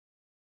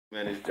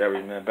Man, it's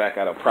Jerry, man, back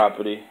at a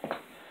property.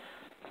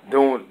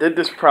 Did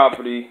this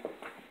property,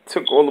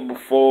 took all the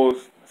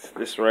befores,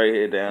 this right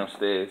here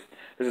downstairs.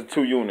 There's a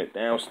 2-unit.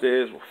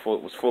 Downstairs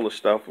was full of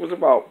stuff. It was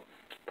about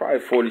probably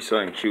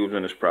 40-something cubes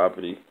in this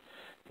property.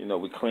 You know,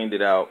 we cleaned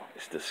it out.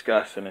 It's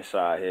disgusting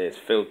inside here. It's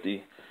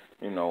filthy.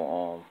 You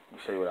know, let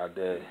me show you what I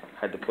did.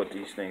 Had to put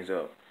these things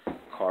up.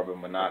 Carbon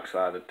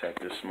monoxide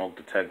detectors, smoke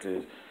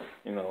detectors.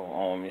 You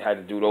know, you had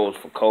to do those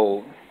for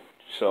code.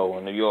 So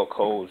in New York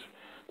codes,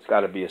 it's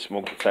got to be a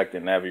smoke detector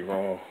in every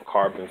room.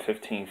 Carbon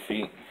 15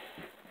 feet.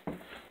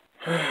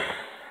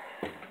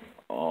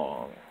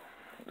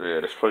 Yeah,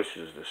 this place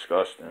is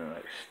disgusting. Like,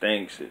 it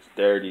stinks. It's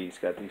dirty. It's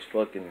got these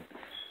fucking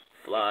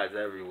flies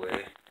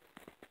everywhere.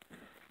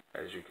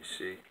 As you can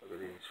see, look at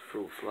these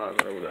fruit flies.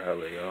 Whatever the hell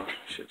they are.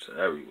 Shit's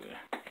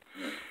everywhere.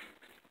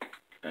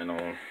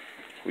 And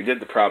we did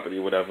the property,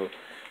 whatever.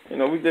 You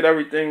know, we did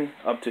everything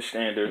up to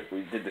standard.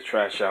 We did the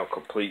trash out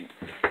complete.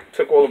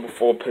 Took all the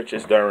before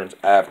pictures, durings,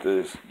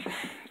 afters.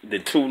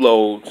 Did 2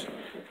 loads.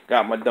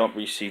 Got my dump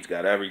receipts.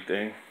 Got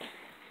everything.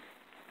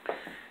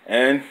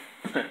 And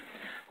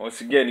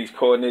once again, these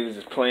coordinators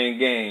is playing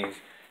games.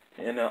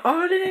 You know,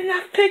 oh, there ain't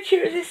enough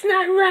pictures. It's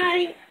not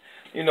right.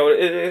 You know,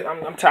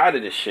 I'm tired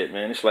of this shit,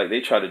 man. It's like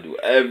they try to do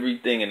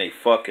everything in their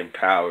fucking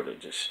power to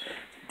just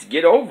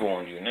get over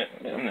on you.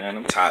 Man,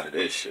 I'm tired of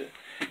this shit.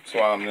 That's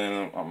why,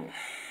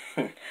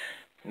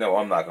 no,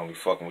 I'm not going to be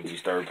fucking with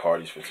these third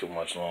parties for too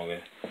much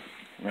longer.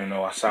 You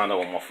know, I signed up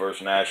with my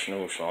First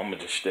National, so I'm going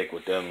to just stick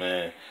with them,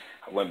 man.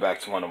 I went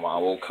back to one of my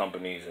old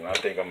companies, and I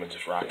think I'm going to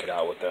just rock it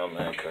out with them,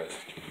 man, because,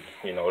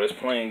 you know, this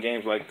playing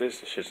games like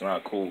this shit's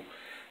not cool.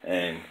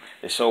 And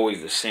it's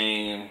always the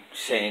same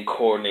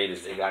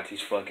coordinators. They got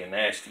these fucking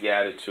nasty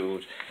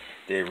attitudes.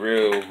 They're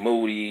real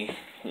moody,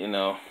 you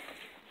know.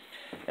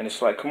 And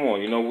it's like, come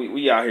on, you know,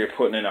 we out here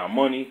putting in our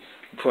money,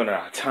 we putting in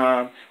our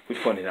time, we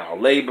putting in our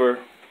labor.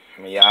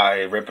 I mean, y'all out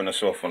here ripping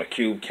us off on a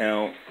cube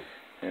count,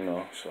 you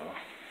know, so.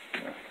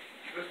 Yeah.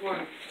 This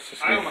one,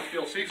 I almost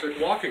feel seasick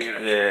walking in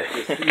it. Yeah.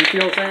 You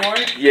feel the same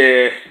way?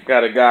 Yeah,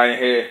 got a guy in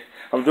here.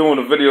 I'm doing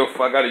a video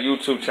I got a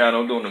YouTube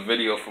channel. I'm doing a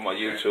video for my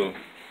YouTube.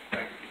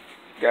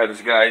 Got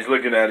this guy, he's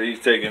looking at it, he's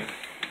thinking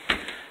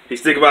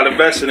about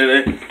investing in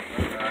it.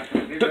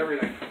 Needs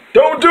everything.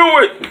 Don't do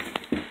it!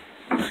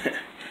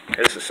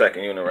 It's the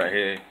second unit right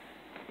here.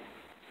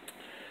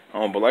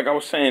 But like I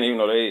was saying, you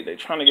know, they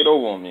trying to get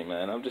over on me,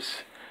 man.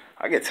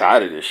 I get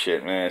tired of this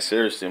shit, man.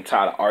 Seriously, I'm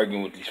tired of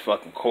arguing with these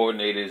fucking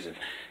coordinators. And,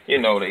 you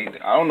know,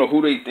 I don't know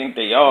who they think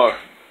they are.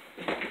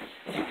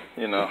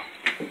 You know,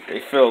 they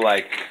feel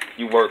like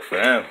you work for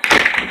them.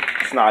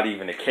 It's not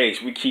even the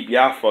case. We keep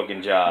y'all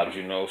fucking jobs,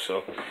 you know.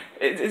 So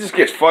it just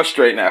gets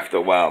frustrating after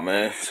a while,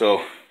 man.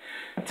 So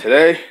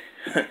today,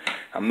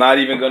 I'm not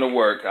even going to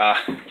work.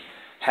 I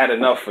had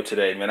enough for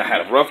today, man. I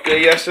had a rough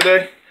day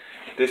yesterday.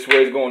 This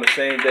way is going the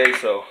same day,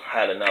 so I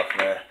had enough,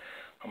 man.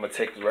 I'm going to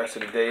take the rest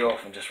of the day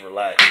off and just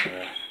relax,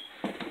 man.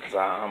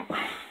 Because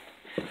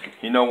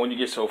you know, when you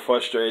get so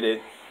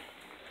frustrated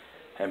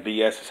and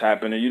BS is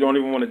happening, you don't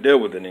even want to deal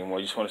with it anymore.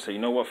 You just want to say, you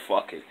know what,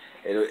 fuck it.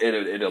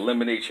 It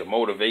eliminates your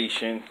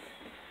motivation.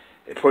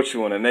 It puts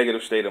you in a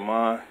negative state of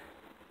mind.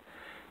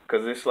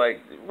 Because it's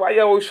like, why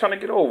y'all always trying to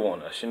get over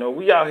on us? You know,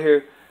 we out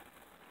here,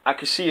 I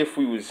could see if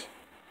we was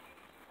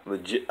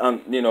legit,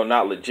 you know,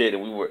 not legit,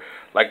 and we were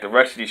like the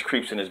rest of these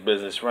creeps in this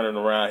business running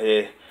around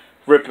here,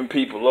 ripping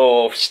people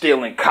off,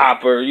 stealing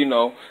copper, you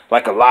know,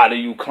 like a lot of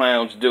you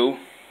clowns do.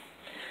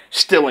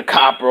 Stealing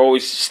copper,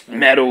 always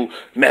metal,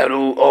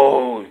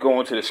 oh,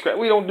 going to the scrap.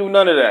 We don't do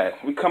none of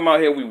that. We come out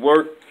here, we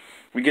work,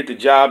 we get the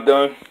job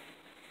done.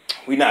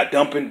 We not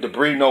dumping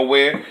debris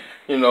nowhere.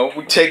 You know,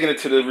 we taking it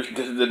to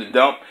the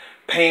dump,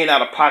 paying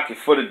out of pocket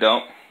for the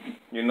dump,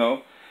 you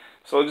know.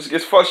 So it just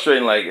gets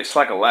frustrating. Like, it's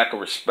like a lack of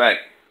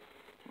respect.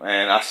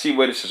 And I see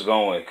where this is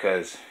going,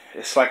 because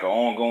it's like an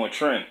ongoing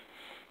trend.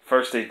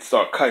 First, they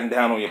start cutting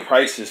down on your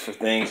prices for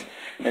things,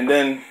 and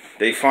then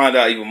they find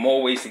out even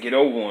more ways to get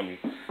over on you.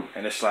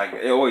 And it's like,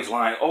 they're always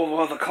lying, oh,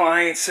 well, the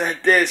client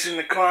said this, and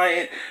the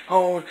client,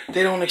 oh,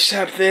 they don't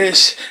accept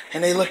this,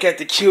 and they look at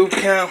the cube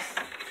count.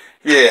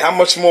 Yeah, how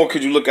much more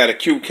could you look at a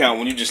cube count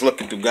when you just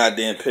looking through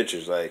goddamn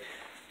pictures? Like,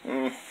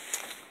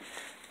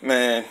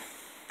 man,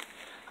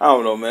 I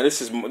don't know, man.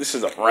 This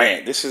is a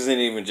rant. This isn't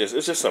even just,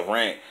 it's just a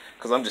rant.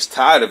 Because I'm just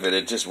tired of it.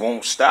 It just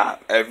won't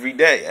stop. Every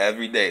day.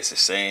 Every day. It's the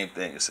same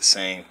thing. It's the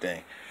same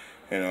thing.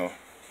 You know.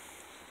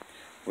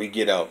 We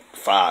get up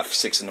 5,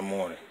 6 in the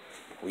morning.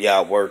 We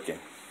out working.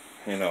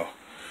 You know.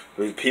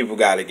 People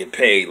got to get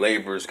paid.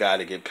 Laborers got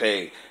to get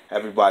paid.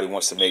 Everybody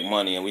wants to make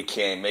money, and we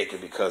can't make it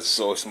because there's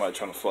always somebody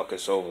trying to fuck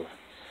us over.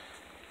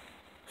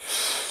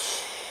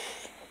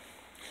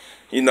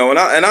 You know, and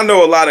I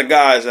know a lot of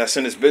guys that's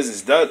in this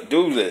business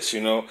do this,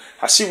 you know.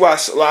 I see why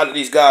a lot of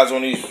these guys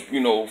on these, you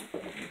know,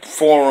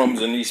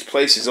 forums and these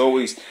places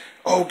always,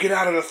 oh, get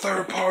out of the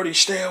third party,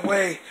 stay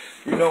away,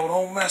 you know,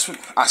 don't mess with.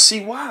 I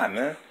see why,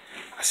 man.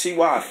 I see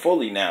why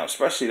fully now,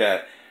 especially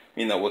that,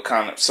 you know, we're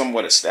kind of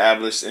somewhat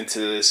established into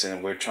this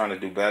and we're trying to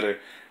do better.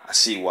 I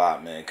see why,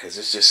 man, because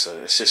it's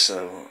just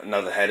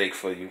another headache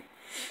for you,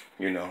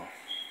 you know.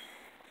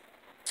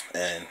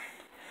 And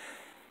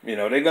you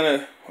know, they're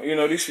gonna, you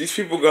know, these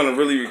people are gonna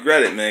really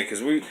regret it, man,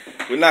 because we're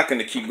not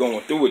gonna keep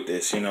going through with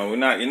this. You know, you're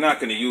not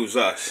gonna use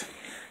us.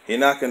 You're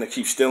not gonna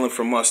keep stealing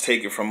from us,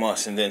 taking from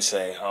us, and then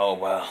say, oh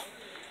well,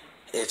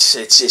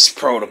 it's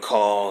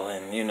protocol,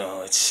 and you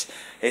know, it's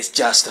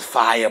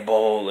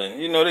justifiable,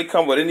 and you know, they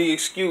come with any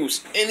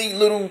excuse, any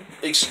little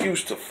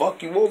excuse to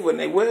fuck you over, and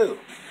they will.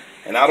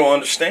 And I don't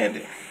understand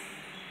it.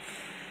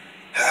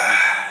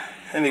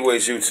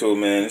 Anyways, YouTube,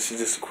 man, this is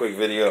just a quick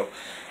video.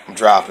 I'm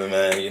dropping,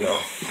 man, you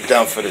know. I'm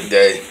done for the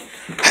day.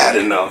 Had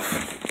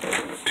enough.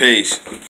 Peace.